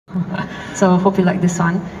So hope you like this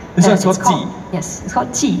one. This one's called "记." Yes, it's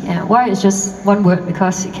called "记," and why it's just one word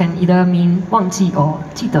because it can either mean 忘记 or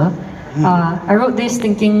记得. I wrote this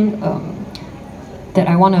thinking that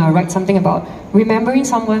I want to write something about remembering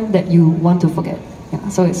someone that you want to forget. Yeah,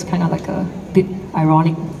 so it's kind of like a bit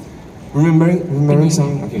ironic. Remembering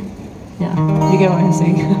someone. Okay. Yeah, you get what I'm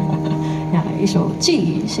saying. Yeah, 一首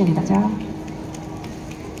记献给大家。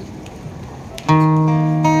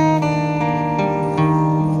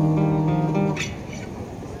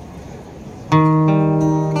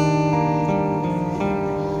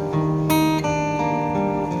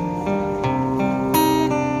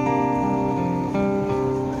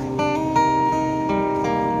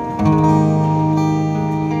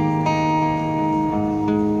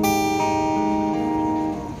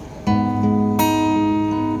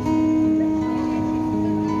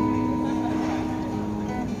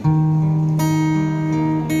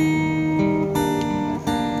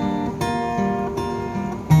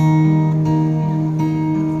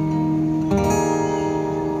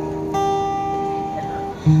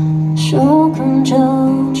手控着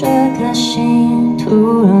这颗心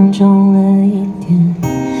突然重了一点，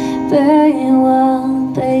被遗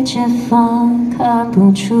忘被解放，看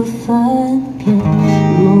不出分别。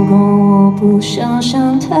如果我不想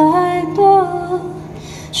想太多，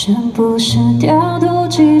是不是掉头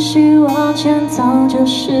继续往前走就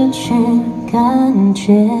失去感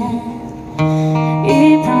觉？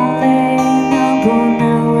一盆泪能不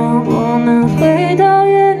能让我们回到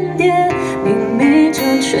原点？明明就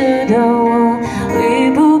知道我离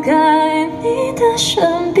不开你的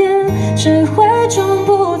身边，只会装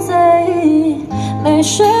不在意，没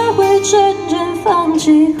学会真正放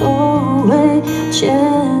弃，后悔，结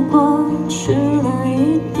果迟了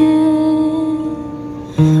一点。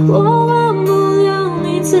我忘不了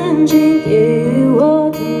你曾经给予我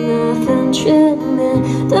的那份眷恋，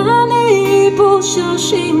当你一不小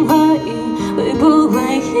心怀疑，会不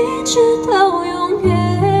会一直到永远？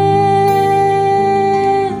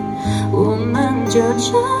我们就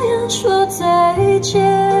这样说再见，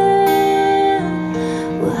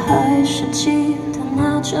我还是记得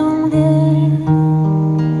那张脸，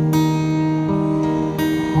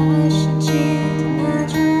还是记得那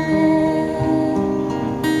张脸。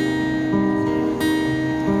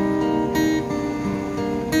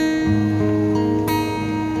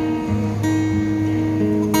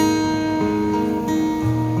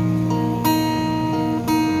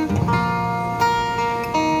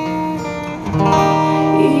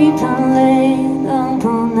一盆泪能不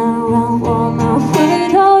能让我们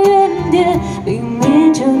回到原点？明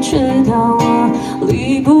明就知道我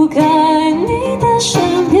离不开你的身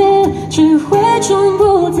边，只会装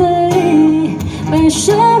不在意，没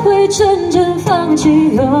学会真正放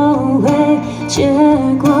弃，后悔，结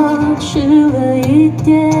果迟了一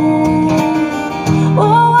点。我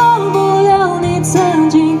忘不了你曾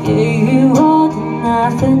经给予我的那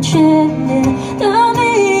份眷恋，当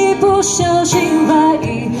你一不小心怀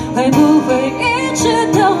疑，会不会一直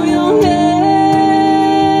到永远？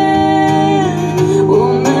我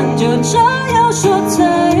们就这样说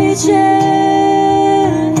再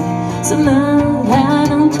见，怎么还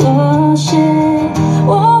能妥协？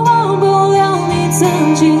我忘不了你曾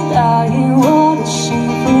经答应我的幸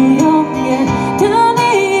福永远，当你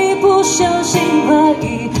一不小心怀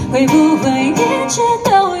疑，会不会一直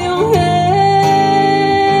到永远？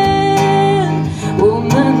我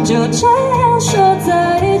们就这样说再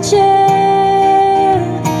见，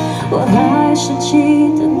我还是记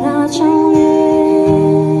得那张脸。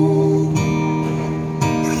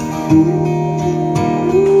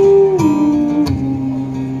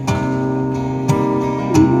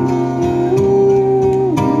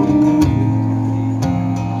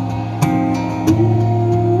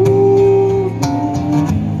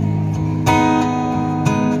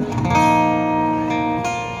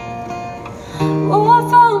我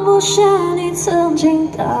放不下你曾经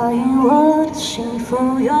答应我的幸福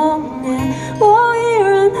永远，我依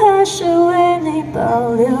然还是为你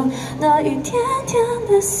保留那一点点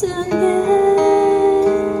的思念。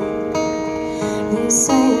你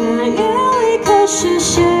虽然已离开视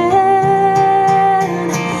线，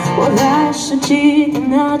我还是记得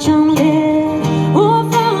那张脸。我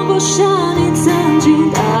放不下你曾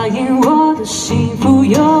经答应我的幸福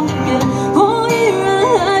永远，我依然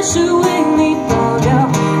还是为你保留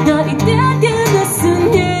那一点点的思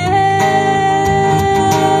念。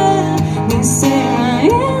你虽然已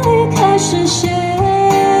离开视线，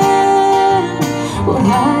我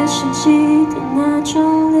还是记得那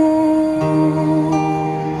张脸。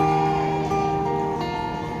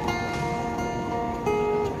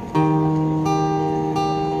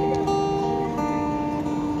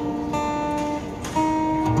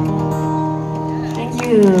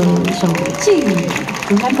you. So, G,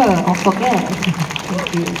 remember or forget.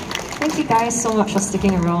 Thank you. Thank you guys so much for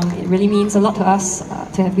sticking around. It really means a lot to us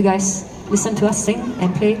to have you guys listen to us sing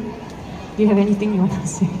and play. Do you have anything you want to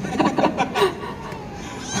say?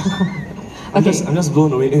 Okay. I'm just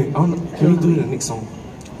blown away. Hey, can we do the next song?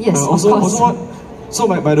 Yes, of course. So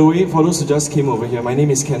by the way, for those who just came over here, my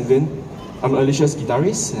name is Kenvin. I'm Alicia's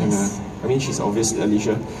guitarist, and I mean she's obviously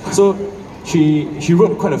Alysia. So she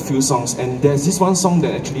wrote quite a few songs, and there's this one song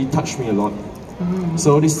that actually touched me a lot.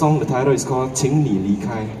 So this song, the title is called 请你离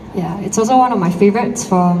开. Yeah, it's also one of my favorites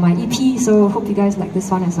for my EP, so hope you guys like this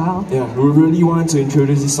one as well. Yeah, we really want to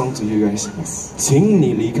introduce this song to you guys. Yes. 请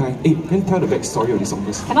你离开. Hey, can you tell the backstory of this song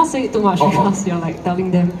first? Cannot say it too much because you're like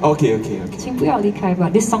telling them. Okay. 请不要离开,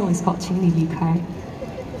 but this song is called 请你离开.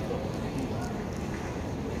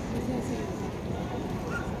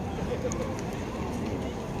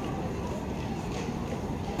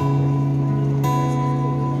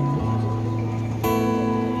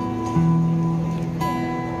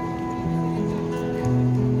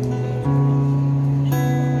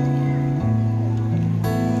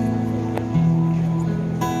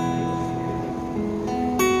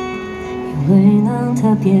未能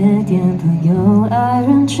特别点朋友爱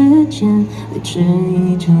人之间，维持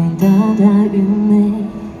一种淡淡愚昧。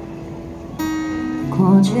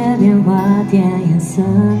过街边花店颜色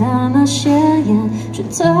那么鲜艳，却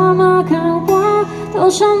怎么看我都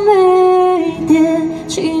像没电。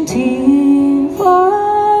请听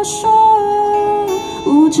我说，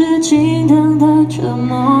无止境等待折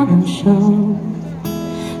磨忍受，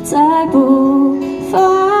再不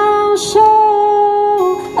放手。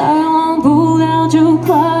爱忘不了就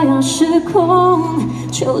快要失控，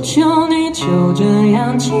求求你就这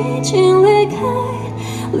样轻轻离开，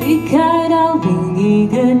离开到另一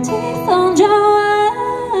个地方找爱。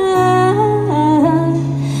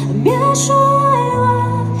别说爱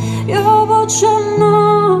了又不承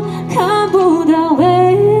诺，看不到未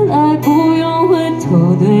来，不用回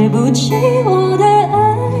头，对不起我的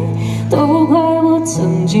爱，都怪我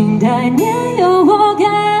曾经太年幼活该。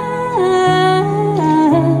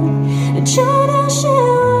就当是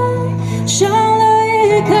爱少了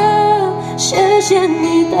一刻，谢谢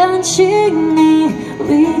你，但请你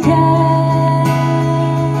离开。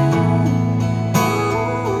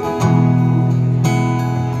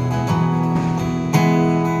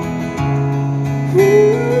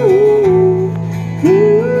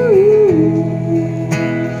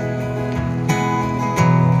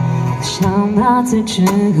想麻醉之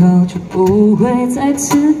后就不会再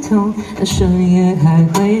刺痛，但深夜还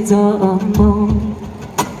会做噩梦。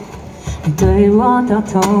你对我到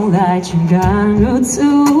头来竟然如此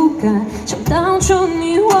无感，像当初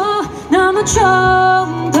你我那么冲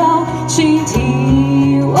动。请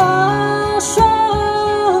听我说，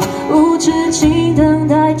无止境等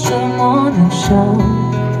待折磨的手，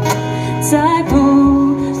再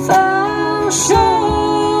不放手，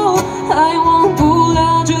爱忘不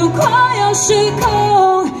了就快要失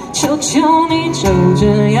控。求求你就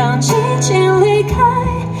这样轻轻离开，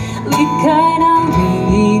离开到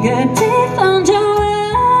另一个地方找爱。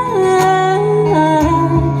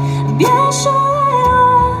别说爱了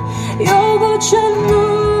又不承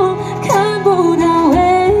诺，看不到未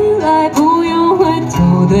来，不用回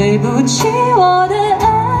头，对不起我的爱，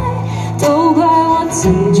都怪我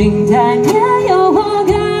曾经太年幼活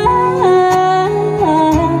该。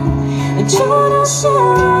就当是爱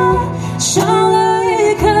少了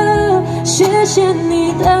一刻，谢谢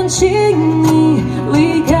你，但请你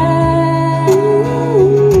离开。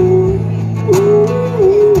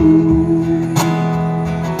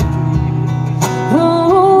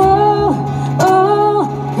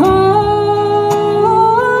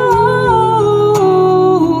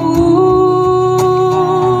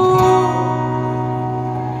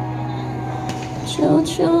求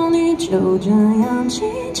求你就这样轻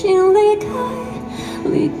轻离开，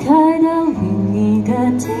离开到另一个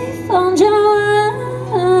地方找爱。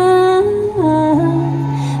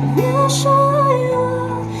别说爱了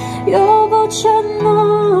又不承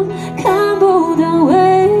诺，看不到未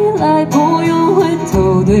来，不用回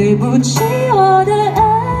头，对不起我的爱，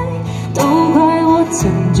都怪我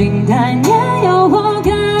曾经太年幼活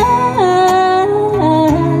该。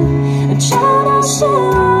就当是爱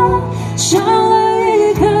少了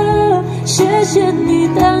一刻，谢谢你，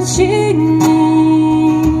但请你，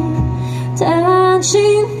但请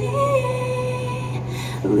你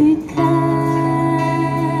离开。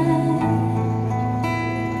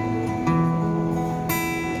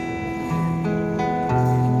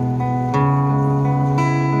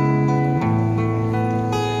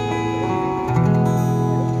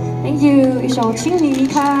Thank you. 一首《请你离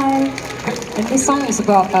开》。And this song is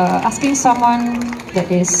about asking someone that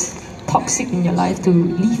is toxic in your life to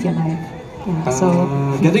leave your life. Yeah, so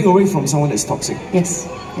getting away from someone that's toxic. Yes,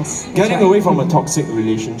 yes. Getting right. away from a toxic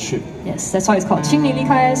relationship. Yes, that's why it's called 请你离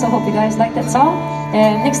开. So hope you guys like that song.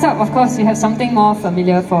 And next up, of course, we have something more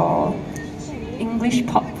familiar for English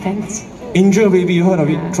pop fans. Angel Baby, you heard of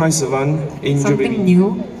it? Try Savan. Angel Something Baby.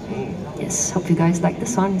 new. Yes, hope you guys like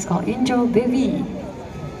this one. It's called Angel Baby.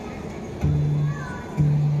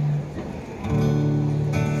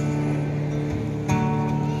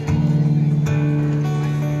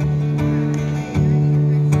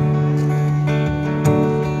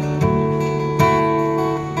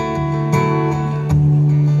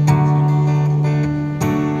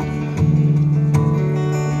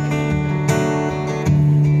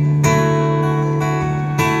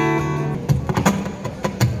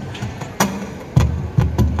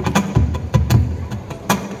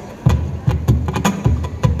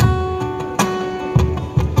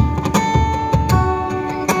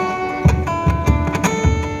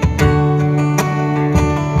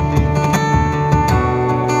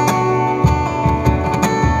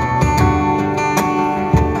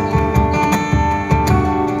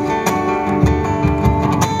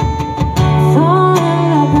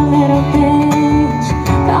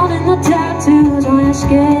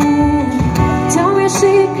 Tell me a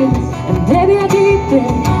secret, and baby I keep it.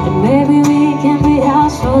 And maybe we can be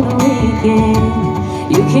ours for the weekend.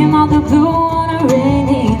 You came out the blue on a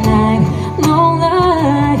rainy night, no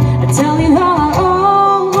lie. I tell you how I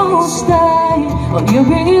almost died. Oh, you're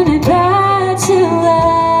bringing it back to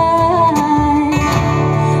life.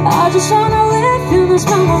 I just wanna live in this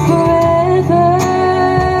moment forever.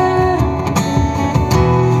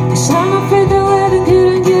 'Cause I'm afraid that living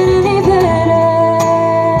couldn't get any better.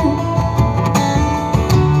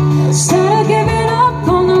 Started giving up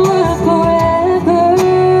on the world forever,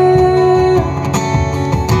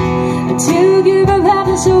 until you give up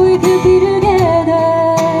heaven so we could be together.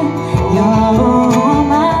 You're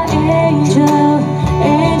my angel,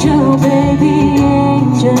 angel baby,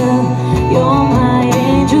 angel. You're my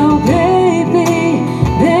angel baby,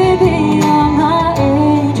 baby. You're my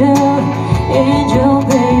angel, angel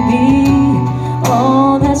baby.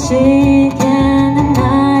 All the sick and the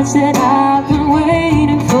nights that I've been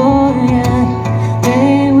waiting for you,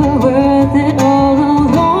 they were worth it all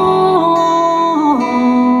along.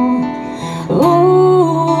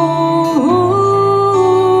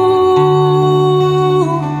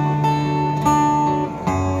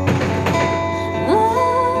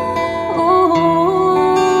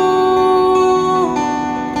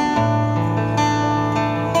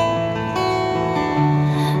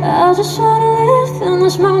 I just wanna live in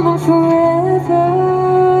this moment forever.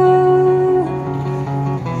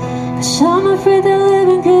 'Cause I'm afraid that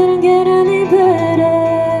living couldn't get any better.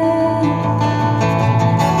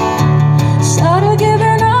 Started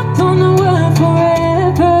giving up on the world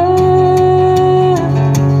forever,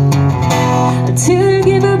 until you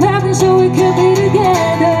give up heaven so we could be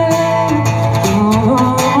together.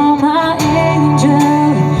 You're my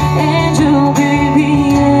angel, angel baby,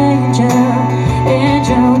 angel,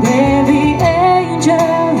 angel baby,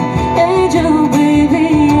 angel, angel baby,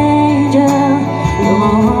 angel.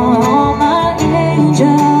 You're my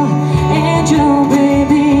angel, angel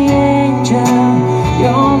baby, angel.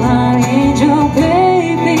 You're my angel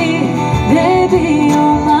baby, baby.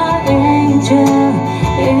 You're my angel,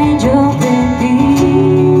 angel baby.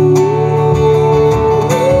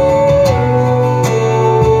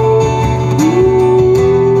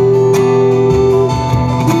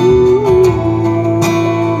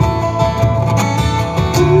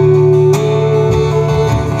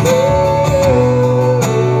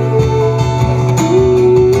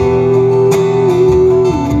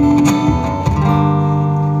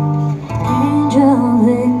 Angel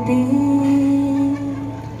baby.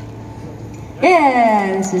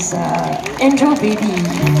 Yeah, this is Angel Baby.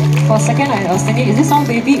 For a second I was thinking, is this song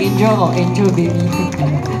Baby Angel or Angel Baby?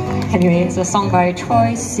 Anyway, it's a song by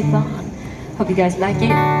Troye Sivan. Hope you guys like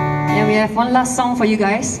it. And we have one last song for you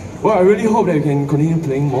guys. Well, I really hope that you can continue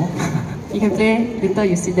playing more. You can play later,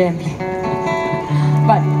 you sit there and play.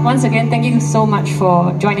 But once again, thank you so much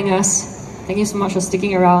for joining us. Thank you so much for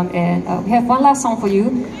sticking around. And we have one last song for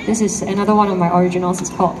you. This is another one of my originals. It's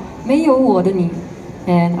called 没有我的你.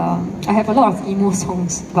 And I have a lot of emo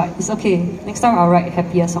songs, but it's okay. Next time I'll write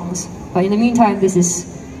happier songs. But in the meantime, this is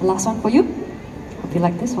the last one for you. Hope you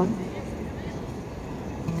like this one.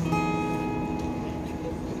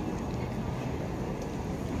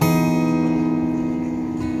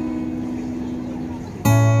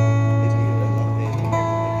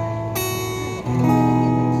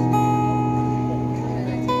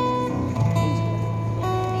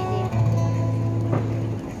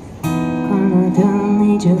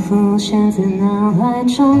 浮现在脑海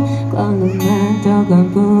中，关了门都关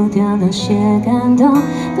不掉那些感动，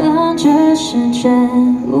感觉时间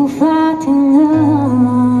无法停留。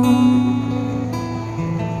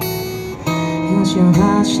有些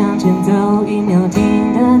话想见都1秒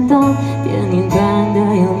听得懂，电影般的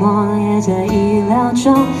幽默也在意料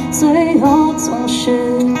中，最后总是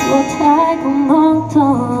我太过懵懂。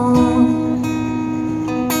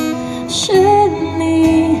是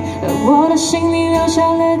你在我的心里留下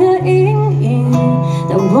了个阴影，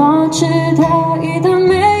但我知道一旦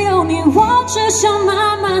没有你，我只想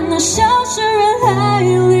慢慢的消失人海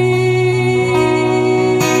里。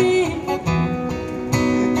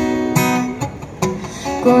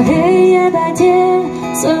过黑夜白天，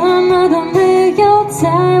怎么都没有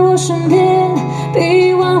在我身边，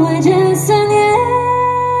比挽回这思念，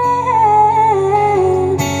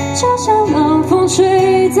就像冷风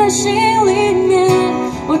吹在心里面。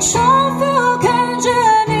我重复看着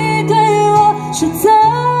你对我说再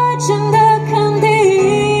见的肯定，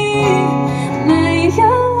没有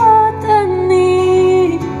我的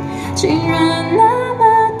你，竟然那么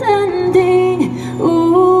淡定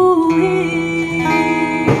无意。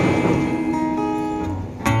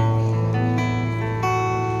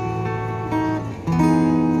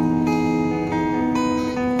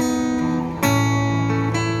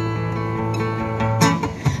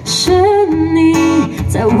是你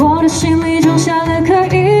在我的心里种下了颗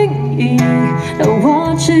阴影，但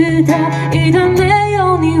我知道一旦没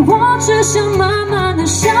有你，我只想慢慢的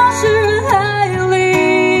消失人海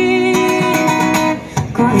里。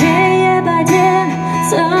过黑夜白天，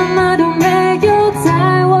怎么都没有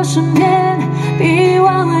在我身边，比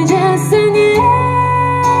挽回这思念，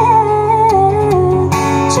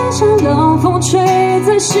就像冷风吹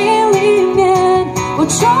在心里面。我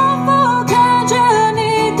重复看着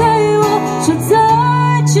你对我说再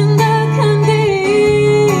见的肯定，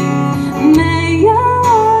没有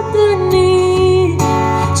我的你，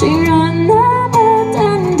竟然那么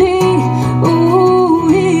淡定无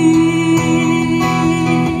意。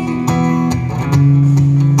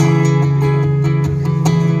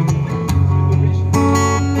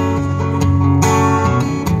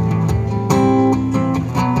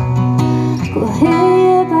过黑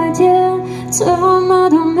夜白天，怎么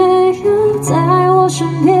都没有在我身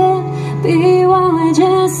边，比挽回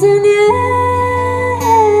这思念，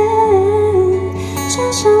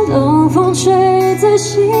就像冷风吹在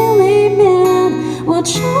心里面。我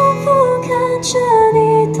重复看着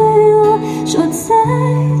你对我说再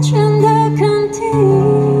见的肯定，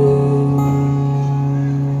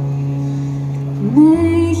没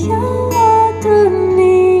有我的你，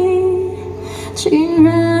竟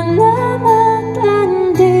然那么淡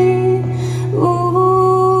定无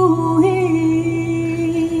意。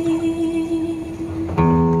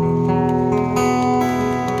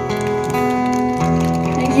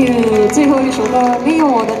Thank you， 最后一首歌没有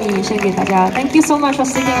我的你献给大家。Thank you so much for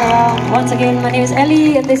sticking around. Once again, my name is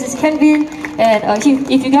Ellie and this is Kenvin. And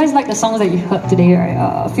if you guys like the songs that you heard today,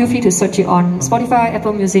 right, feel free to search it on Spotify,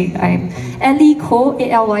 Apple Music. I'm Alysa Koh,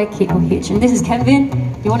 ALYKOH, and this is Kenvin.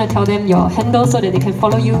 You want to tell them your handle so that they can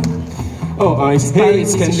follow you? Hey,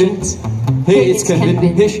 it's Kenvin. Hey, it's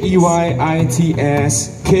Kenvin.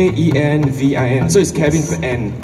 HEYITSKENVIN. So it's Kevin for N.